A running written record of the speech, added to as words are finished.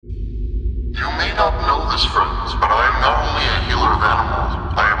may not know this, friends, but I am not only a healer of animals,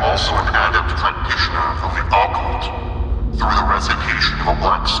 I am also an adept practitioner of the occult. Through the recitation of a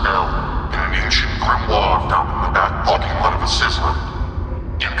black spell in an ancient grimoire found in the back parking lot of a sizzler,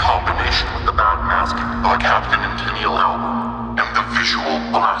 in combination with the bad masking of a Captain Centennial album and the visual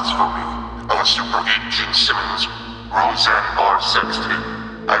blasphemy of a Super 8 Gene Simmons Roseanne Barr sex tape,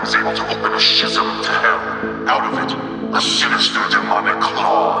 I was able to open a schism to hell. Out of it, a sinister demonic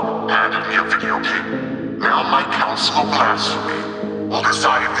claw handed me a videotape. Now my council of blasphemy will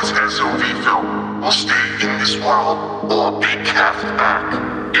decide if this SOV film will stay in this world or be cast back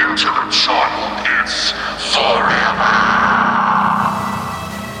into the charnel pits forever.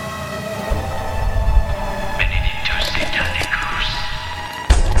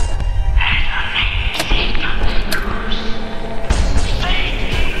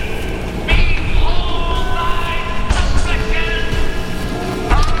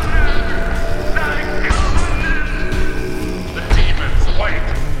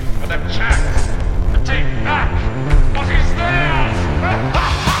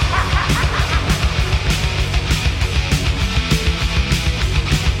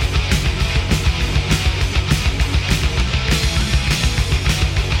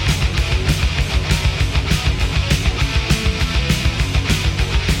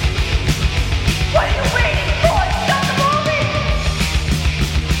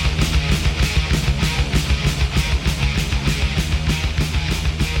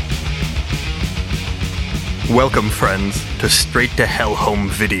 Welcome, friends, to Straight to Hell Home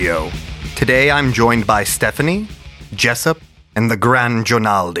Video. Today I'm joined by Stephanie, Jessup, and the Gran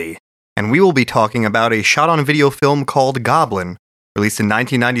Jonaldi, and we will be talking about a shot-on-video film called Goblin, released in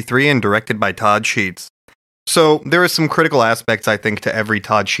 1993 and directed by Todd Sheets. So, there are some critical aspects, I think, to every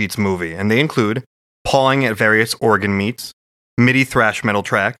Todd Sheets movie, and they include pawing at various organ meats, MIDI thrash metal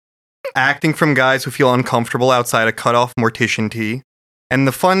track, acting from guys who feel uncomfortable outside a cut-off mortician tee, and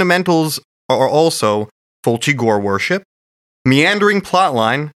the fundamentals are also Fulci gore worship, meandering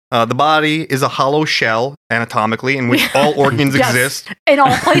plotline. The body is a hollow shell anatomically in which all organs exist. In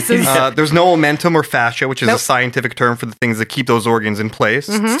all places. There's no omentum or fascia, which is a scientific term for the things that keep those organs in place.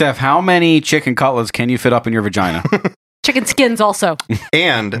 Mm-hmm. Steph, how many chicken cutlets can you fit up in your vagina? Chicken skins also.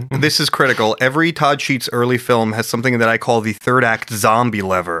 And this is critical. Every Todd Sheets early film has something that I call the third act zombie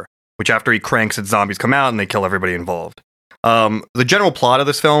lever, which after he cranks it, zombies come out and they kill everybody involved. The general plot of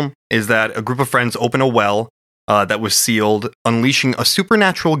this film is that a group of friends open a well that was sealed, unleashing a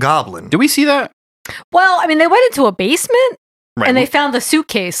supernatural goblin. Do we see that? Well, I mean, they went into a basement Right. and they found the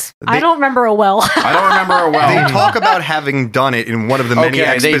suitcase. I don't remember a well. I don't remember a well. They talk about having done it in one of the many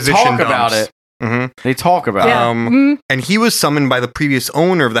exposition they talk dumps. about it. Mm-hmm. They talk about it. And he was summoned by the previous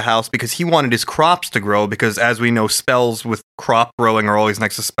owner of the house because he wanted his crops to grow, because as we know, spells with crop growing are always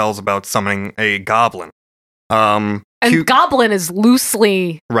next to spells about summoning a goblin. And goblin is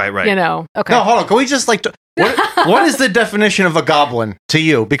loosely, right. You know, okay. No, hold on. Can we just what is the definition of a goblin to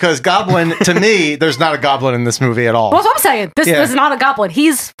you? Because goblin, to me, there's not a goblin in this movie at all. Well, that's what I'm saying. This is not a goblin.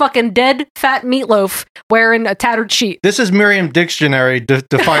 He's fucking dead, fat meatloaf wearing a tattered sheet. This is Merriam Dictionary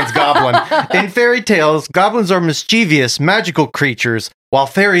defines goblin. In fairy tales, goblins are mischievous, magical creatures, while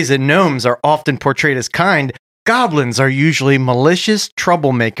fairies and gnomes are often portrayed as kind. Goblins are usually malicious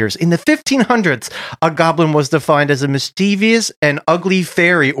troublemakers. In the 1500s, a goblin was defined as a mischievous and ugly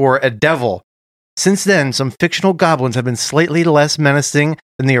fairy or a devil. Since then, some fictional goblins have been slightly less menacing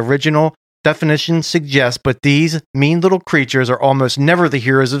than the original definition suggests, but these mean little creatures are almost never the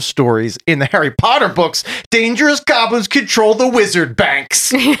heroes of stories. In the Harry Potter books, dangerous goblins control the wizard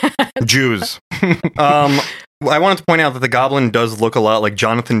banks. Jews. I wanted to point out that the goblin does look a lot like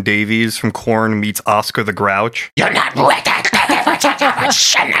Jonathan Davies from Korn meets Oscar the Grouch. You're not with it.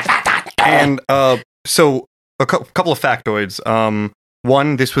 And so a couple of factoids.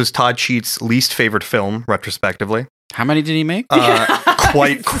 One, this was Todd Sheets' least favorite film, retrospectively. How many did he make?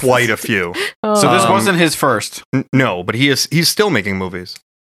 Quite a few. So this wasn't his first. No, but he's still making movies.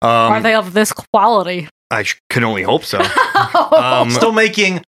 Are they of this quality? I can only hope so. Still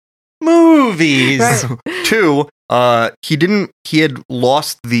making movies. Right. Two, he had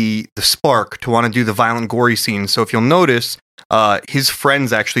lost the spark to want to do the violent, gory scenes. So if you'll notice, his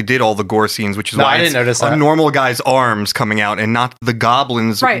friends actually did all the gore scenes, which is why I didn't notice that. A normal guy's arms coming out and not the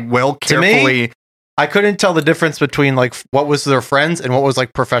goblins. Right. Well, carefully. To me, I couldn't tell the difference between like what was their friends and what was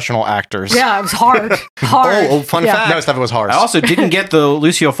like professional actors. Yeah, it was hard. Fun fact. No, stuff it was hard. I also didn't get the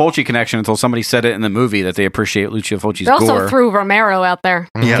Lucio Fulci connection until somebody said it in the movie that they appreciate Lucio Fulci's They also gore. threw Romero out there,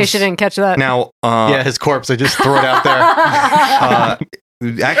 in case you didn't catch that. Now, his corpse. They just threw it out there.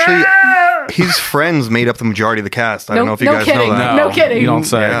 Actually, his friends made up the majority of the cast. I don't know if you guys kidding. know that. No kidding. You don't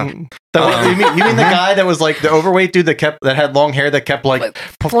say. Yeah. You mean the guy that was like the overweight dude that had long hair that kept like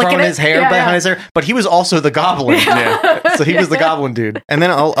throwing his hair behind his hair, but he was also the Goblin. So he was the Goblin dude. And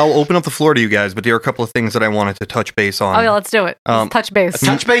then I'll open up the floor to you guys, but there are a couple of things that I wanted to touch base on. Oh yeah, let's do it. Let's touch base.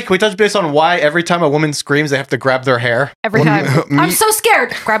 Can we touch base on why every time a woman screams they have to grab their hair? Every time. I'm so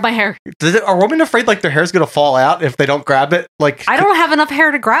scared. Grab my hair. Are women afraid like their hair's gonna fall out if they don't grab it? Like I don't have enough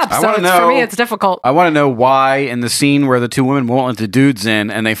hair to grab, so for me it's difficult. I want to know why in the scene where the two women won't let the dudes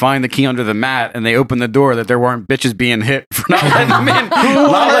in and they find the key under the mat and they open the door that there weren't bitches being hit for not letting them in.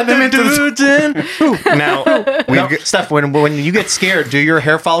 Not letting them into the dudes in. Now, Steph, when you get scared, do your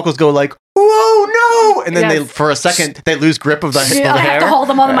hair follicles go like, whoa, no? And then they, for a second, they lose grip of the hair. I have to hold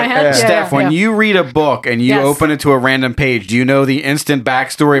them on my head. Steph, when you read a book and you open it to a random page, do you know the instant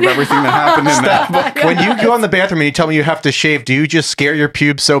backstory of everything that happened in that book? When you go in the bathroom and you tell me you have to shave, do you just scare your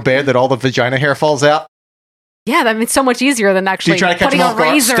pubes so bad that all the vagina hair falls out? Yeah, that means so much easier than actually putting a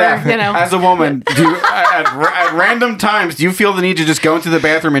razor, Steph, you know. As a woman, at random times, do you feel the need to just go into the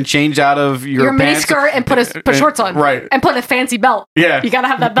bathroom and change out of your mini skirt and put shorts on? Right. And put a fancy belt. Yeah. You gotta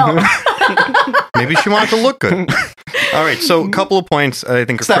have that belt. Maybe she wanted to look good. All right, so a couple of points I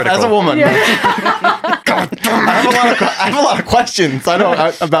think are Steph, critical. as a woman, I have a lot of questions.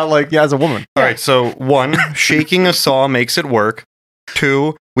 About as a woman. All right, so 1, shaking a saw makes it work.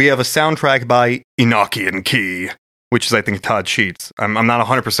 2, we have a soundtrack by Enochian Key, which is, I think, Todd Sheets. I'm not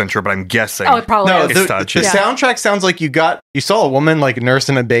 100% sure, but I'm guessing. Oh, it probably is. It's Todd Sheets. The soundtrack sounds like you saw a woman like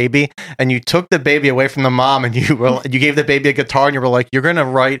nursing a baby, and you took the baby away from the mom, and you gave the baby a guitar, and you were like, "You're gonna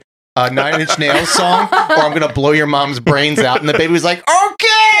write a 9 Inch Nails song, or I'm gonna blow your mom's brains out." And the baby was like,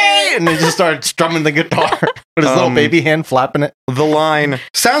 "Okay," and they just started strumming the guitar with his little baby hand flapping it. The line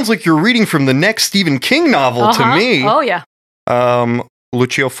sounds like you're reading from the next Stephen King novel to me. Oh yeah.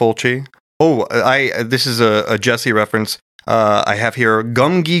 Lucio Fulci. Oh, this is a Jesse reference. I have here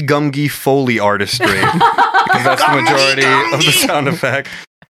Gumgy Foley artistry because that's the majority of the sound effect.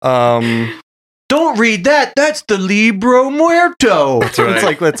 Don't read that. That's the Libro Muerto. That's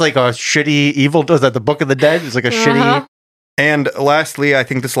right. It's like a shitty evil. Is that the Book of the Dead? It's like a shitty. And lastly, I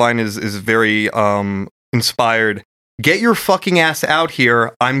think this line is very inspired. Get your fucking ass out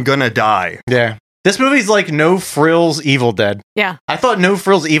here. I'm gonna die. Yeah. This movie's like No Frills Evil Dead. Yeah. I thought No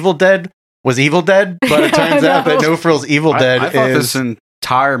Frills Evil Dead was Evil Dead, but it turns out that No Frills Evil Dead I thought this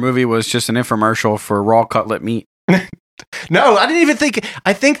entire movie was just an infomercial for raw cutlet meat. No, I didn't even think.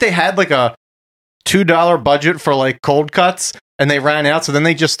 I think they had like a $2 budget for like cold cuts, and they ran out, so then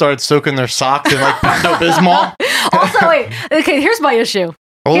they just started soaking their socks in like Pepto-Bismol. Also, wait. Okay, here's my issue.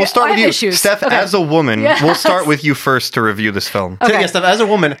 Well, we'll start with you, issues. Steph. Okay. As a woman, Yes. we'll start with you first to review this film. So, yeah, Steph, as a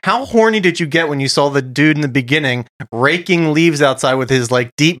woman, how horny did you get when you saw the dude in the beginning raking leaves outside with his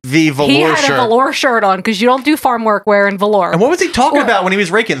like deep V velour He had shirt? a velour shirt on because you don't do farm work wearing velour. And what was he talking about when he was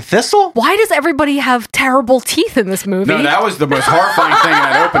raking thistle? Why does everybody have terrible teeth in this movie? No, that was the most horrifying thing in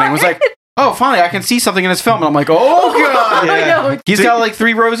that opening. It was like, oh, finally, I can see something in this film. And I'm like, oh, God. Yeah. He's got like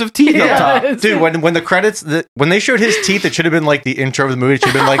 3 rows of teeth up top. Dude, when the credits, when they showed his teeth, it should have been like the intro of the movie. It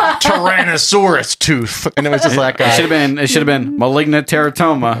should have been like Tyrannosaurus tooth. And it was just like, It should have been malignant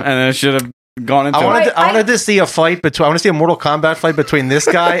teratoma. And then it should have gone into I wanted to see a fight between, I want to see a Mortal Kombat fight between this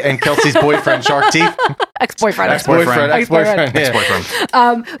guy and Kelsey's boyfriend, Shark Teeth. Ex-boyfriend.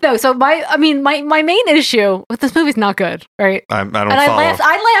 Yeah. No, so my main issue with this movie's not good, right? I don't and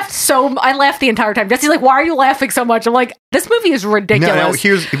follow. I laughed the entire time. Jesse's like, why are you laughing so much? I'm like, this movie is ridiculous. No,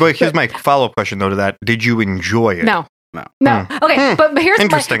 here's my follow-up question though to that. Did you enjoy it? No. Okay, but here's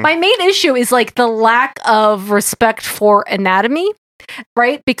my main issue is like the lack of respect for anatomy,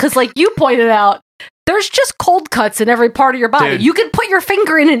 right? Because like you pointed out, there's just cold cuts in every part of your body. Dude. You can put your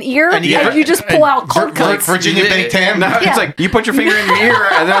finger in an ear and you just pull out cold cuts. Virginia baked ham. No, it's like you put your finger in your ear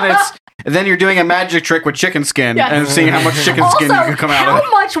and then you're doing a magic trick with chicken skin and seeing how much chicken skin you can come out of.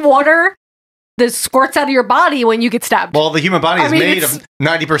 How much water that squirts out of your body when you get stabbed? Well, the human body is made of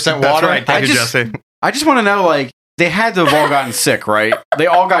 90% water. That's right. Thank you, Jesse. I just want to know, like, they had to have all gotten sick, right? They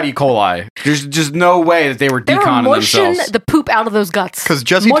all got E. coli. There's just no way that they were deconning themselves. The poop out of those guts. Because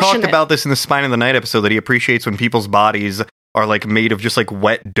Jesse talked about this in the Spine of the Night episode that he appreciates when people's bodies are like made of just like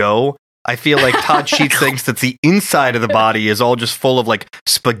wet dough. I feel like Todd Sheets thinks that the inside of the body is all just full of like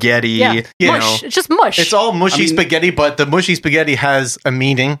spaghetti. Mush. It's just mush. It's all mushy spaghetti, but the mushy spaghetti has a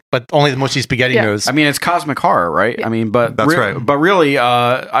meaning, but only the mushy spaghetti knows. I mean, it's cosmic horror, right? Yeah. I mean, but that's right. But really,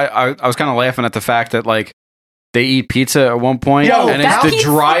 I was kind of laughing at the fact that like they eat pizza at one point, and it's the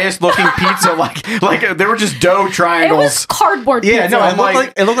driest looking pizza. Like they were just dough triangles. It was cardboard pizza. Yeah, no,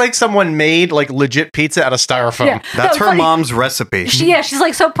 it looked like someone made like legit pizza out of styrofoam. Yeah. That's her mom's recipe. She's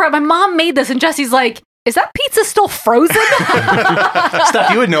like so proud. My mom made this, and Jesse's like, is that pizza still frozen?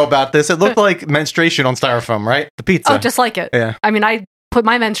 Steph, you would know about this. It looked like menstruation on styrofoam, right? The pizza. Oh, just like it. Yeah. I mean, I put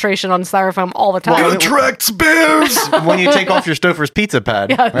my menstruation on styrofoam all the time. Well, attracts bears! When you take off your Stouffer's pizza pad,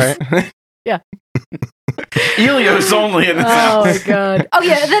 Yes. right? Yeah. Elios only in this house. Oh my god. Oh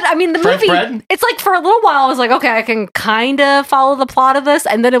yeah. Then I mean the French movie. bread? It's like for a little while I was like, okay, I can kind of follow the plot of this,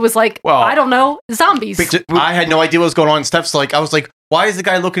 and then it was like, Well, I don't know, zombies. I had no idea what was going on. Steph's like, I was like, why is the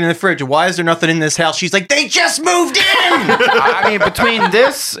guy looking in the fridge? Why is there nothing in this house? She's like, they just moved in. I mean, between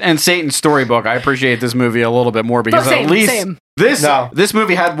this and Satan's Storybook, I appreciate this movie a little bit more because Same, at least same. this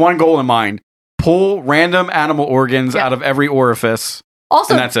movie had one goal in mind: pull random animal organs out of every orifice.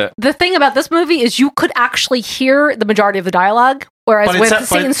 Also, and that's it. The thing about this movie is you could actually hear the majority of the dialogue, whereas But with except-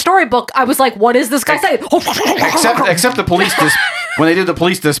 Satan's Storybook, I was like, what is this guy saying? Except the police when they did the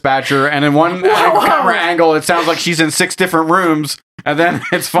police dispatcher, and in one camera angle, it sounds like she's in 6 different rooms, and then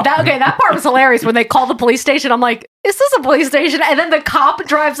it's fine. That part was hilarious when they call the police station. I'm like, is this a police station? And then the cop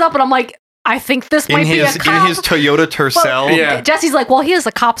drives up, and I'm like, I think this might be a cop. In his Toyota Tercel. Well, Yeah. Jesse's like, well, he has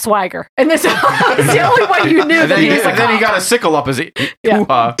a cop swagger, and this is the only way you knew And that then, he was a and then he cop. got a sickle up his Yeah.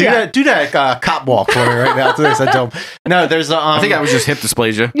 hoo-ha. Do that cop walk for me right now. After this, I tell him. No, there's I think that was just hip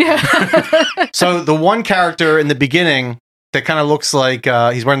dysplasia. Yeah. So the one character in the beginning that kind of looks like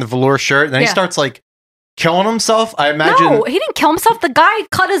he's wearing the velour shirt, and then he Yeah. starts like killing himself. I imagine. No, he didn't kill himself. The guy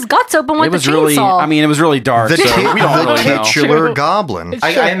cut his guts open with It was the really, chainsaw. I mean, it was really dark. The, so we don't really know. titular goblin. It's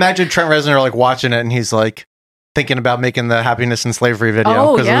I true. imagine Trent Reznor like watching it, and he's like thinking about making the Happiness and Slavery video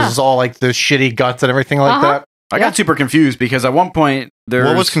Oh, because yeah. it was all like the shitty guts and everything like Uh-huh. that. I got super confused because at one point there's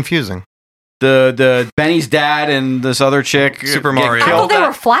What was confusing? the Benny's dad and this other chick Super get Mario. I killed. thought they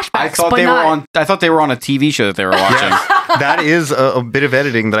were flashbacks. I thought but they not. were on. I thought they were on a TV show that they were watching. That is a bit of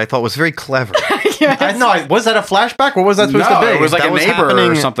editing that I thought was very clever. Was that a flashback? What was that supposed to be? it was like That a was neighbor or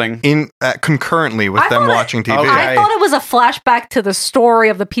happening something. in concurrently with I them thought it- watching TV. Okay. I thought it was a flashback to the story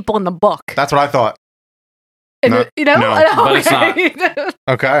of the people in the book. That's what I thought. And No, you know, no, but it's not. not.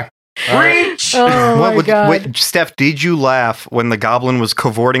 Okay. Reach. Oh my What god! wait, Steph, did you laugh when the goblin was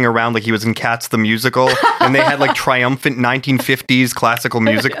cavorting around like he was in Cats the Musical and they had like triumphant 1950s classical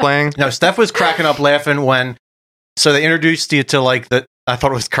music playing? No, Steph was cracking up laughing when. So they introduced you to like the. I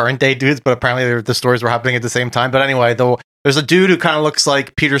thought it was current day dudes, but apparently the stories were happening at the same time. But anyway, there's a dude who kind of looks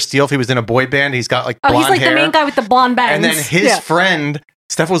like Peter Steele if he was in a boy band. He's got like blonde He's like hair. the main guy with the blonde bangs. And then his friend,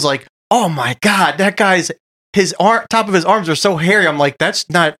 Steph was like, oh my God, that guy's, top of his arms are so hairy. I'm like, that's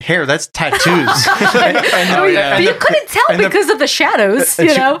not hair, that's tattoos. But you couldn't tell because of the shadows,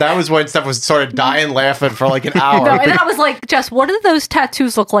 you know? That was when Steph was started dying laughing for like an hour. No, and then I was like, Jess, what do those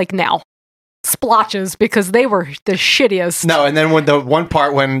tattoos look like now? Splotches, because they were the shittiest. No, and then when the one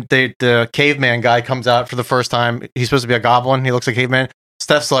part when the caveman guy comes out for the first time, he's supposed to be a goblin. He looks like a caveman.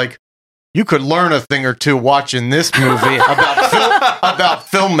 Steph's like, you could learn a thing or two watching this movie about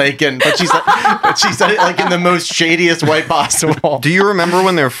filmmaking, but she said it like in the most shadiest way possible. Do you remember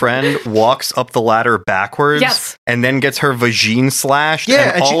when their friend walks up the ladder backwards Yes. and then gets her vagine slashed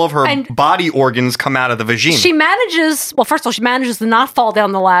Yeah, and all of her and- body organs come out of the vagine? She manages, well, first of all, she manages to not fall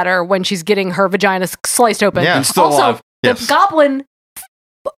down the ladder when she's getting her vagina sliced open. Yeah. And still also, alive. the Yes. goblin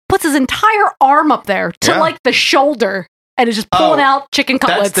puts his entire arm up there to Yeah. like the shoulder and is just pulling Oh, out chicken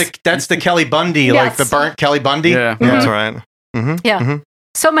cutlets. That's the Kelly Bundy, like Yes. the burnt Kelly Bundy. Yeah. That's right. Mm-hmm. Yeah. Mm-hmm.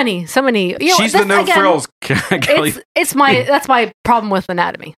 So many. You know, She's the this, no again, frills. Kelly. It's my that's my problem with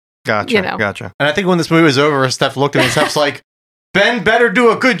anatomy. Gotcha. You know. Gotcha. And I think when this movie was over, Steph looked at me and Steph's like, Ben better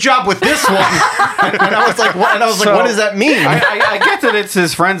do a good job with this one. And I was like, what? And I was So, like, what does that mean? I get that it's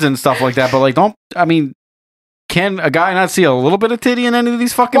his friends and stuff like that, but like, can a guy not see a little bit of titty in any of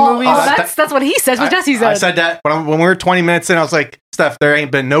these fucking movies? That's what he says. What Jesse said. I said that when we were 20 minutes in, I was like, Steph, there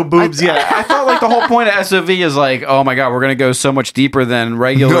ain't been no boobs yet. I thought like the whole point of SOV is like, oh my god, we're gonna go so much deeper than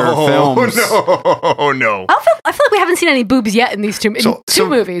regular films. No. I feel like we haven't seen any boobs yet in these two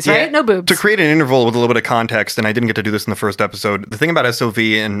movies, yeah, right? No boobs. To create an interval with a little bit of context, and I didn't get to do this in the first episode, the thing about SOV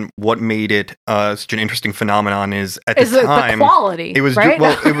and what made it such an interesting phenomenon is at the time the quality. It was right?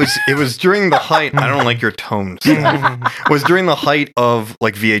 it was during the height. I don't like your tones. Was during the height of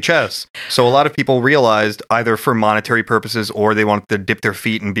like VHS. So a lot of people realized either for monetary purposes or they wanted to dip their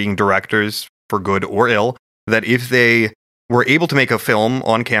feet in being directors for good or ill, that if they were able to make a film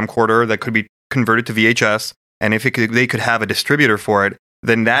on camcorder that could be converted to VHS, and if they could have a distributor for it,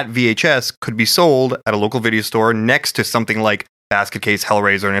 then that VHS could be sold at a local video store next to something like Basket Case,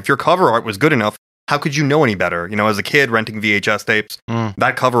 Hellraiser. And if your cover art was good enough, how could you know any better? You know, as a kid renting VHS tapes,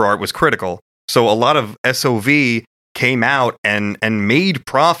 that cover art was critical. So a lot of SOV came out and made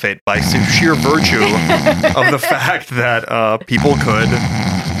profit by sheer virtue of the fact that people could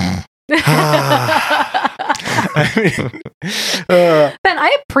Ben,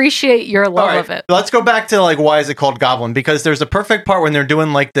 I appreciate your love of it. Let's go back to like why is it called Goblin? Because there's a perfect part when they're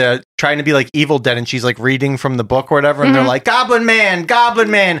doing like the trying to be like Evil Dead, and she's like reading from the book or whatever, and they're like Goblin Man,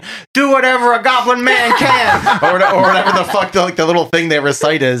 do whatever a Goblin Man can, or whatever the fuck the little thing they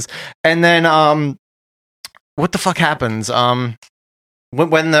recite is, and then what the fuck happens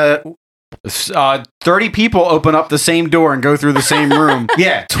when the 30 people open up the same door and go through the same room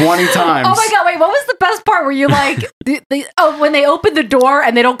 20 times. Oh my god, wait, what was the best part where you like when they open the door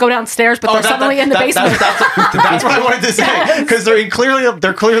and they don't go downstairs but they're suddenly in the basement? That's what I wanted to say, because they're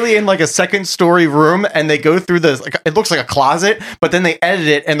clearly in like a second story room, and they go through this like, it looks like a closet, but then they edit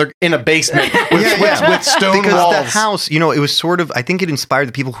it and they're in a basement with stone because walls. The house, it was sort of, I think it inspired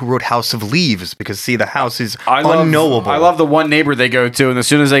the people who wrote House of Leaves, because see, the house is unknowable. I love the one neighbor they go to, and as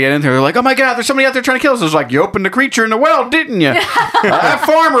soon as they get in there, they're like, oh my god, there's somebody out there trying to kill us. It's like, you opened the creature in the well, didn't you? That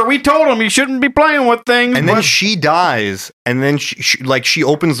farmer, we told him he shouldn't be playing with things. And then she dies, and then she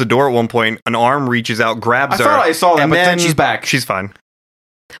opens the door at one point, an arm reaches out, grabs her. I thought I saw that, but then she's back. She's fine.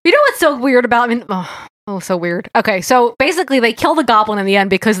 You know what's so weird about, so weird. Okay, so basically they kill the goblin in the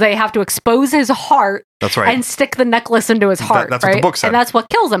end because they have to expose his heart. That's right. And stick the necklace into his heart. That's right? what the book said. And that's what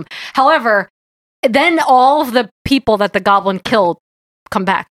kills him. However, then all of the people that the goblin killed come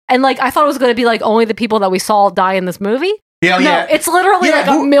back. And like, I thought it was going to be like only the people that we saw die in this movie. No, it's literally like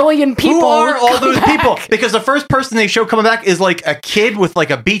a million people. Who are all those people? Because the first person they show coming back is like a kid with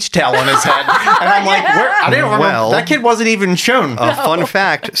like a beach towel on his head. And I'm like, I didn't remember. That kid wasn't even shown. Fun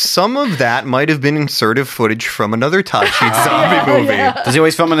fact, some of that might have been inserted footage from another Todd Sheets zombie movie. Yeah. Does he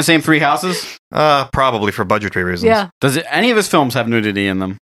always film in the same 3 houses? Probably for budgetary reasons. Yeah. Does any of his films have nudity in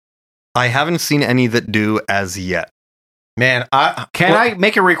them? I haven't seen any that do as yet. Man, can I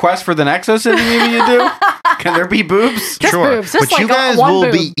make a request for the next movie you do? Can there be boobs? Just sure, boobs. Just but you guys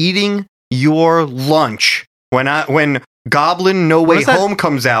will be eating your lunch when Goblin No Way Home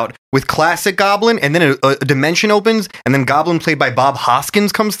comes out with classic Goblin, and then a dimension opens, and then Goblin played by Bob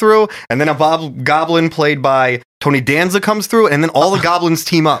Hoskins comes through, and then a Goblin played by Tony Danza comes through, and then all the Goblins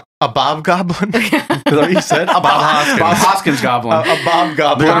team up. A Bob Goblin? Is that what you said? Bob Hoskins Goblin. A Bob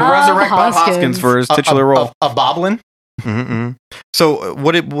Goblin. They're going to resurrect Bob Hoskins for his titular role. A Boblin? Mm-mm. So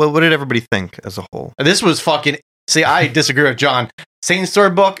what did everybody think as a whole? This was fucking... See, I disagree with John. Satan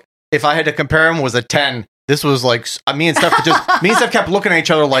Storybook, if I had to compare him, was a 10. This was like... Me and Steph kept looking at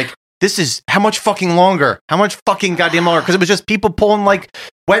each other like, this is... How much fucking longer? How much fucking goddamn longer? Because it was just people pulling like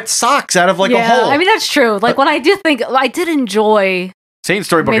wet socks out of like a hole. I mean, that's true. Like when I did enjoy... Satan's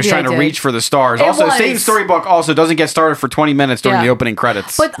Storybook is trying to reach for the stars. Satan's Storybook also doesn't get started for 20 minutes during the opening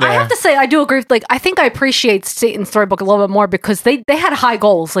credits. But I have to say, I do agree. Like, I think I appreciate Satan's Storybook a little bit more because they had high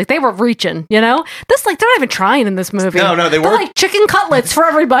goals. Like, they were reaching, This, like, they're not even trying in this movie. No, they were. They're like chicken cutlets for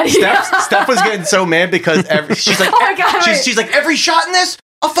everybody. Steph was getting so mad because she's like, oh my God, she's like, every shot in this,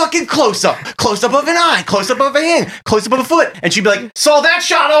 a fucking close-up of an eye, close-up of a hand, close-up of a foot. And she'd be like, saw that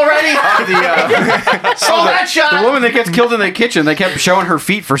shot already? Saw that shot. The woman that gets killed in the kitchen, they kept showing her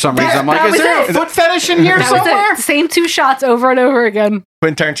feet for some reason. I'm like, is there a foot fetish in here somewhere? Same 2 shots over and over again.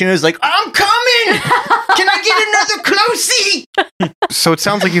 Quentin Tarantino's like, I'm coming! Can I get another closey? So it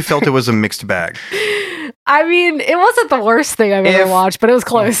sounds like you felt it was a mixed bag. I mean, it wasn't the worst thing I've ever watched, but it was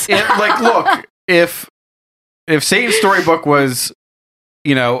close. Look, if Satan's Storybook was...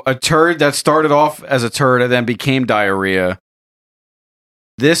 a turd that started off as a turd and then became diarrhea.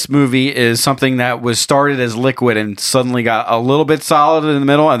 This movie is something that was started as liquid and suddenly got a little bit solid in the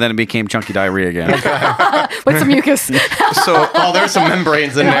middle, and then it became chunky diarrhea again. With some mucus. There's some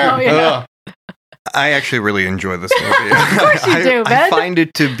membranes in there. Oh, yeah. I actually really enjoy this movie. Of course you do, man. I find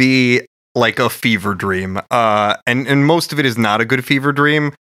it to be like a fever dream. And most of it is not a good fever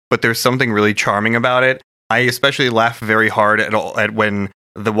dream, but there's something really charming about it. I especially laugh very hard at when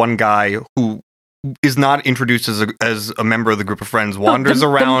the one guy who is not introduced as a member of the group of friends wanders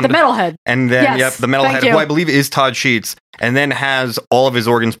around. The metalhead. And then, the metalhead, who I believe is Todd Sheets, and then has all of his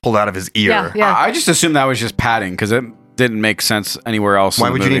organs pulled out of his ear. Yeah. I just assumed that was just padding because it didn't make sense anywhere else. Why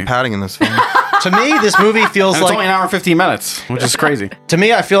would you need padding in this film? To me, this movie feels like... It's only an hour and 15 minutes, which is crazy. To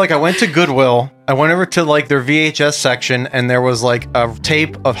me, I feel like I went to Goodwill, I went over to like their VHS section, and there was like a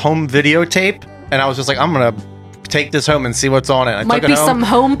tape of home videotape, and I was just like, I'm going to take this home and see what's on it. I Might took it be home, some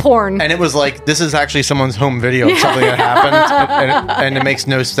home porn. and it was like, this is actually someone's home video of something that happened, and it makes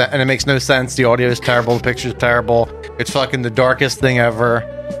no sense. And it makes no sense. The audio is terrible. The picture's terrible. It's fucking the darkest thing ever.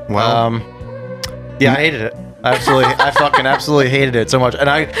 Well, I hated it. I fucking absolutely hated it so much. And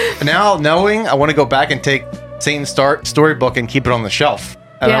I want to go back and take Satan's Storybook and keep it on the shelf.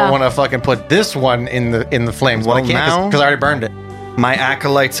 And I want to fucking put this one in the flames. Well, but I can't because I already burned it. My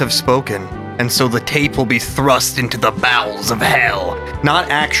acolytes have spoken, and so the tape will be thrust into the bowels of hell. Not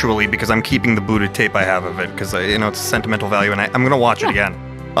actually, because I'm keeping the booted tape I have of it, because it's a sentimental value, and I'm going to watch it again.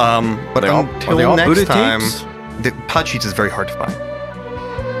 But until next time, the pod sheets is very hard to find.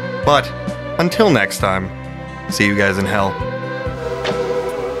 But until next time, see you guys in hell.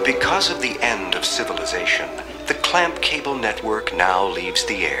 Because of the end of civilization, the Clamp Cable Network now leaves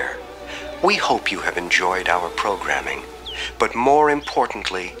the air. We hope you have enjoyed our programming, but more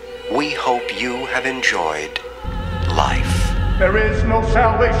importantly, we hope you have enjoyed life. There is no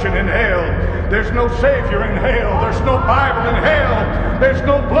salvation in hell. There's no Savior in hell. There's no Bible in hell. There's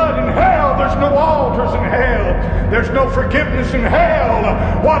no blood in hell. There's no altars in hell. There's no forgiveness in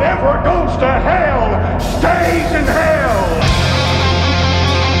hell. Whatever goes to hell stays in hell.